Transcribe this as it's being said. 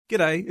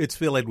G'day, it's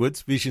Phil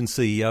Edwards, Vision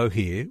CEO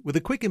here, with a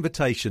quick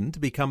invitation to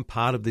become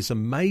part of this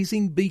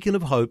amazing beacon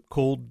of hope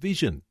called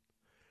Vision.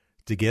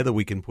 Together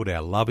we can put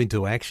our love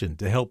into action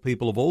to help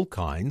people of all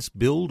kinds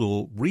build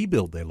or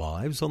rebuild their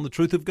lives on the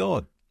truth of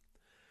God.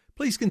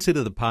 Please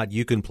consider the part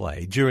you can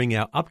play during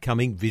our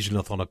upcoming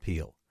Visionathon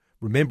appeal,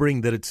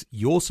 remembering that it's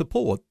your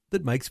support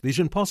that makes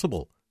Vision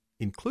possible,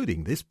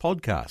 including this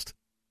podcast.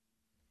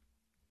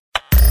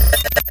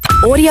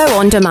 Audio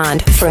on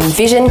demand from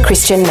Vision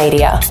Christian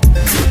Media.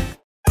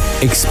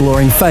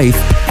 Exploring faith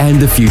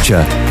and the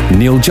future.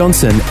 Neil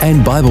Johnson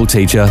and Bible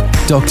teacher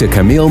Dr.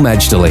 Kameel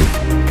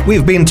Majdali.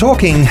 We've been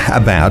talking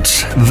about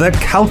the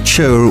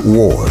culture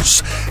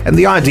wars and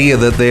the idea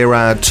that there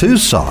are two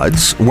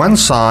sides, one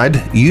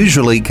side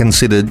usually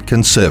considered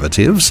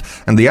conservatives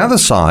and the other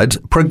side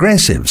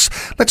progressives.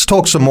 Let's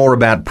talk some more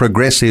about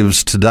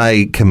progressives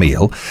today,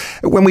 Kameel.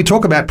 When we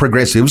talk about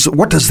progressives,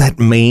 what does that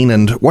mean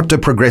and what do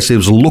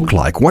progressives look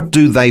like? What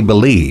do they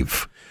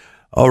believe?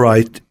 All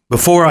right.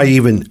 Before I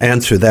even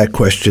answer that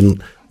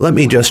question, let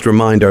me just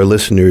remind our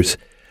listeners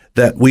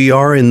that we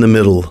are in the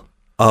middle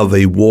of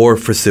a war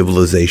for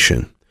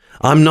civilization.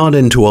 I'm not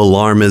into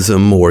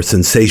alarmism or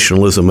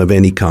sensationalism of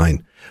any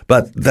kind,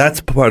 but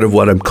that's part of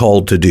what I'm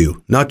called to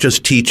do. Not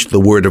just teach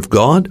the Word of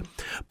God,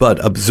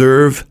 but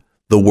observe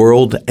the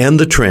world and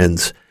the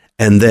trends,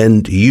 and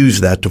then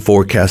use that to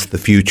forecast the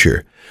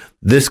future.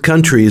 This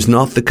country is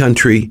not the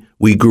country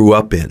we grew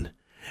up in,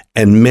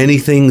 and many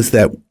things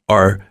that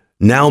are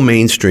now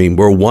mainstream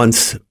were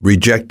once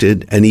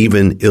rejected and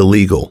even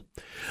illegal.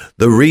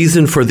 The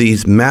reason for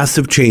these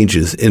massive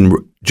changes in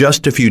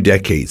just a few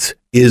decades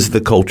is the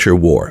culture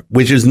war,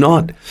 which is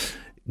not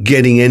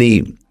getting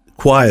any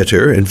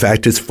quieter. In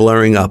fact, it's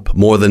flaring up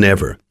more than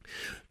ever.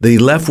 The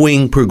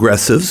left-wing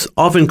progressives,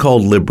 often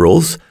called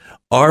liberals,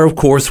 are of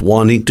course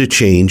wanting to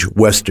change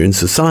Western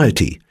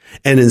society.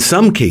 And in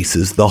some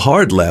cases, the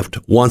hard left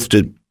wants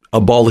to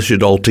abolish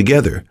it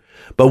altogether.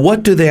 But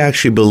what do they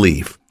actually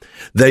believe?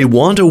 They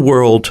want a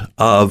world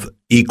of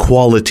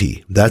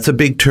equality. That's a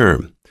big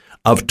term.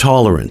 Of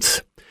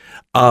tolerance,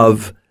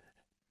 of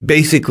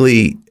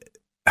basically,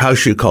 how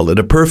should you call it,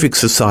 a perfect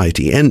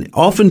society. And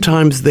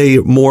oftentimes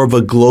they're more of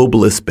a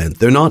globalist bent.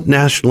 They're not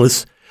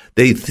nationalists.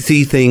 They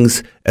see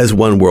things as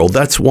one world.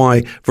 That's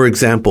why, for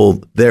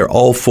example, they're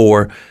all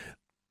for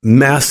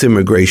mass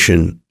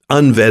immigration,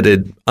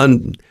 unvetted,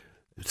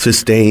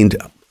 unsustained,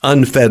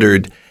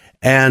 unfettered.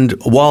 And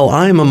while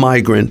I'm a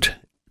migrant,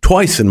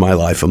 twice in my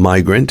life a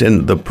migrant,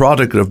 and the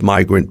product of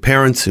migrant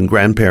parents and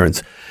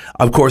grandparents,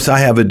 of course, I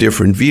have a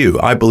different view.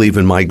 I believe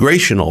in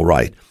migration, all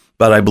right,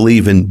 but I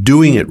believe in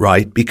doing it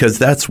right because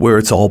that's where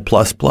it's all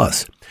plus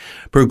plus.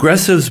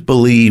 Progressives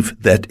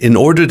believe that in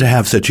order to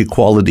have such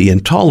equality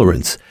and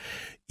tolerance,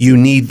 you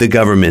need the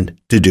government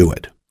to do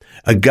it.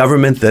 A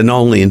government that not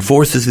only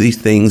enforces these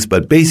things,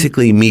 but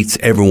basically meets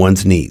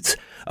everyone's needs.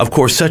 Of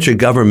course, such a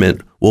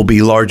government will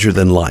be larger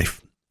than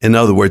life. In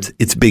other words,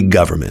 it's big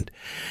government.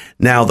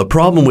 Now, the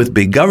problem with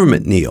big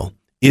government, Neil,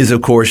 is,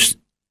 of course,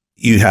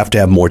 you have to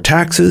have more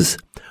taxes,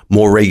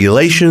 more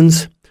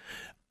regulations.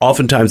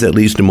 Oftentimes that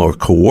leads to more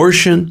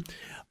coercion.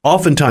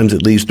 Oftentimes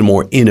it leads to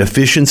more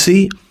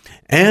inefficiency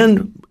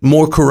and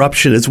more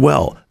corruption as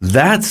well.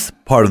 That's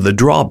part of the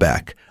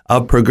drawback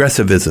of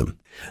progressivism.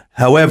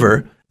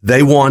 However,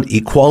 they want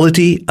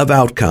equality of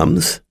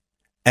outcomes,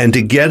 and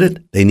to get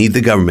it, they need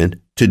the government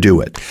to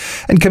do it.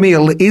 And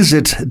Kameel, is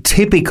it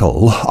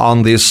typical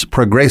on this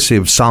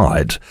progressive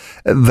side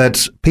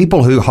that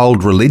people who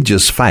hold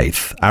religious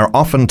faith are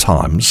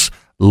oftentimes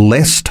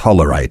less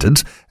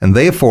tolerated, and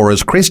therefore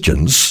as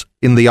Christians,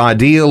 in the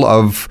ideal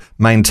of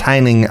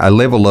maintaining a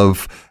level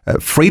of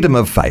freedom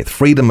of faith,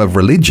 freedom of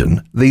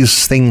religion,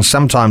 these things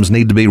sometimes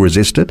need to be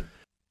resisted?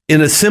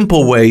 In a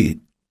simple way,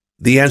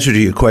 the answer to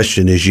your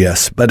question is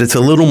yes, but it's a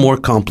little more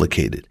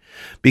complicated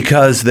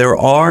because there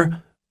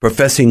are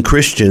professing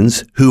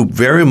Christians who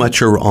very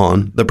much are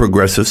on the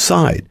progressive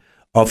side.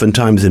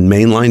 Oftentimes in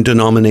mainline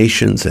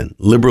denominations and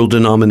liberal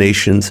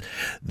denominations,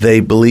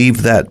 they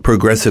believe that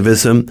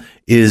progressivism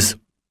is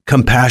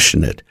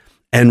compassionate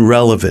and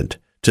relevant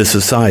to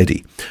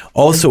society.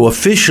 Also,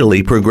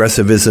 officially,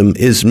 progressivism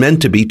is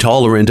meant to be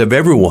tolerant of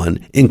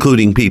everyone,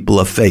 including people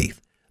of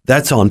faith.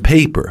 That's on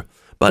paper.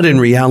 But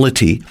in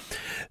reality,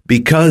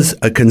 because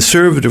a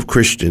conservative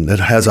Christian that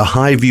has a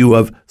high view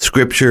of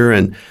Scripture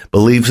and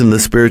believes in the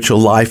spiritual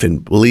life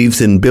and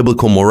believes in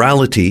biblical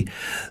morality,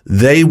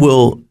 they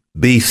will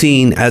be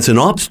seen as an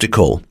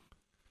obstacle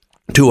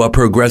to a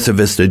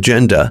progressivist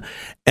agenda.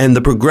 And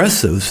the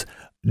progressives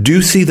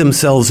do see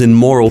themselves in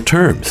moral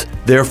terms.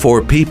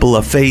 Therefore, people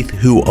of faith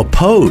who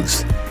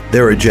oppose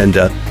their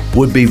agenda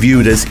would be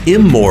viewed as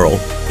immoral,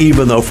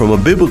 even though from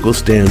a biblical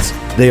stance,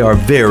 they are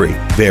very,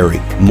 very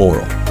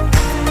moral.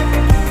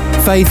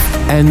 Faith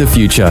and the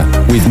Future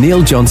with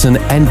Neil Johnson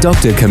and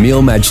Dr.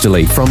 Kameel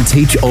Majdali from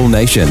Teach All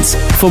Nations.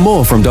 For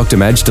more from Dr.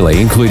 Majdali,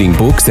 including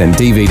books and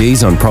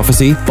DVDs on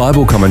prophecy,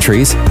 Bible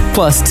commentaries,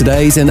 plus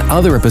today's and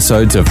other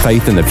episodes of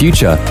Faith and the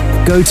Future,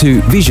 go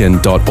to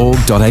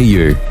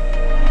vision.org.au.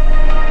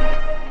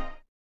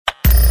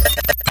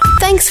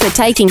 Thanks for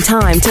taking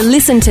time to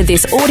listen to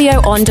this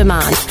audio on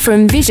demand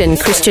from Vision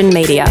Christian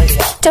Media.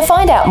 To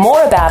find out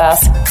more about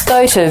us,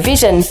 go to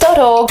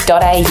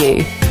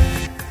vision.org.au.